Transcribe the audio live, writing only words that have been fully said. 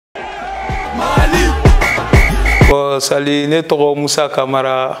Bon, salut, ne tɔgɔ Moussa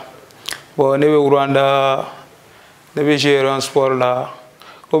Camara. Bon, ne bɛ Rwanda, ne bɛ gérer un sport là.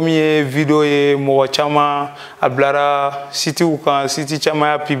 Comme ye vidéo ye mɔgɔ caman a bilara site kan, site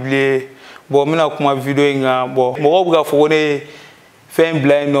caman y'a publier. Bon, mina kuma vidéo in kan. Bon, mɔgɔw bɛ ka fɔ ko ne fɛn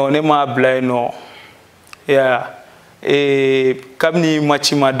bila yen nɔ, ne m'a bila yen nɔ. Yeah. Kabini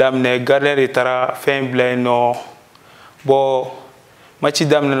match ma daminɛ, gardien de taara fɛn bila yen nɔ. Bon, match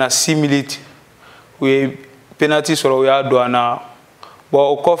daminɛna 6 minutes. U ye penalty sɔrɔ, u y'a don an na.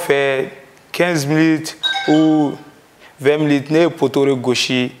 Bon, o kɔfɛ 15 minutes ou 20 minutes ne ye poteau de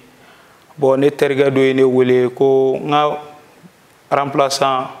gosi. Bon, ne terikɛ dɔ ye ne wele ko n ka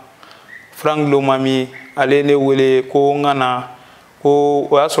remplaçant Frank Lomami, ale ne wele ko n ka na, ko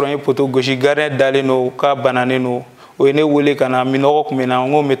o y'a sɔrɔ n ye poteau gosi, gardien dalen don, k'a bananen don. O ye ne wele ka na, minɔgɔ tun bɛ n na,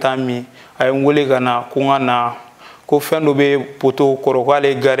 n ko n bɛ taa min. A ye n wele ka na ko n ka na, ko fɛn dɔ bɛ poteau kɔrɔ k'ale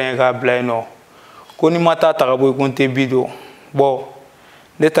ye gardien k'a bila yen nɔ. Ko ni ma taa ta ka bɔ yen ko n tɛ bi don. Bon,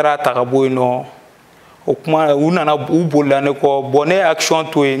 ne taara ta ka bɔ yen nɔ. O kuma u nana u bolila ne kɔ. Bon, ne ye action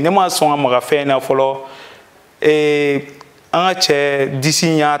to yen, ne ma sɔn ka maga fɛn in na fɔlɔ. An ka cɛ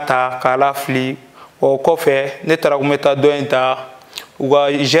disi y'a ta k'a lafili. O kɔfɛ ne taara ko n bɛ taa dɔ in ta. U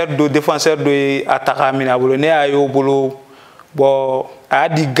ka joueur dɔ, défenseur dɔ ye a ta k'a minɛ a bolo. Ne y'a ye o bolo. Bon, a y'a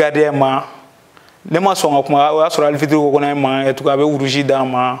di gardien ma. Ne ma sɔn ka kuma. O y'a sɔrɔ arbitre ko ne ye mankan kɛ tugun, a bɛ rouge d'a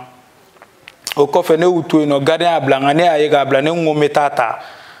ma. O kɔfɛ ne y'u to yen nɔ, gardien y'a bila n kan, ne y'a ye k'a bila, ne ko n bɛ taa ta.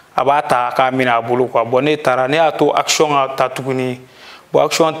 A b'a ta k'a minɛ a bolo quoi. Bon, ne taara, ne y'a to action ka ta tuguni. Bon,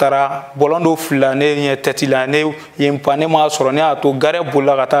 action taara, bɔlɔn dɔ filila ne ɲɛ tête la, ne ye n pan, ne m'a sɔrɔ, ne y'a to gardien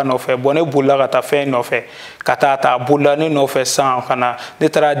bolila ka taa nɔfɛ. Bon, ne bolila ka taa fɛn nɔfɛ, ka taa ta, a bolila ne nɔfɛ sisan ka na, ne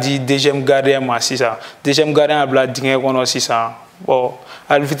taara di deuxième gardien ma sisan. Deuxième gardien y'a bila dingɛ kɔnɔ sisan. Bon,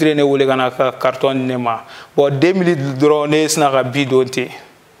 arbitre ye ne wele ka na ka carton di ne ma. Bon, 2 minutes dɔrɔn ne sina ka bi don ten.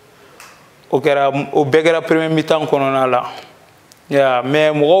 O bɛɛ kɛra premier mi-temps kɔnɔna la. Yeah,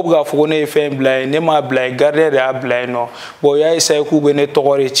 mais mɔgɔw bɛ k'a fɔ ko ne ye fɛn bila yen, ne m'a bila yen, gardien de y'a bila yen nɔ. Bon, u y'a essayé k'u bɛ ne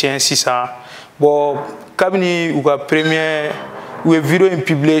tɔgɔ de tiɲɛ sisan. Bon, kabini u ka premier, u ye vidéo in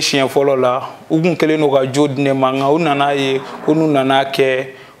publier siɲɛ fɔlɔ la, u kun kɛlen don ka jo di ne ma, nka u nana ye ko n'u nana kɛ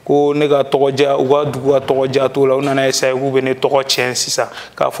ko ne ka tɔgɔ diya, u ka dugu ka tɔgɔ diya t'o la, u nana essayé k'u bɛ ne tɔgɔ tiɲɛ sisan,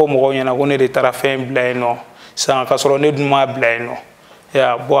 k'a fɔ mɔgɔw ɲɛna ko ne de taara fɛn bila yen nɔ sisan, k'a sɔrɔ ne dun m'a bila yen nɔ.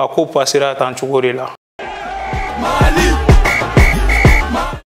 Yeah, bon, a ko passera tan cogo de la.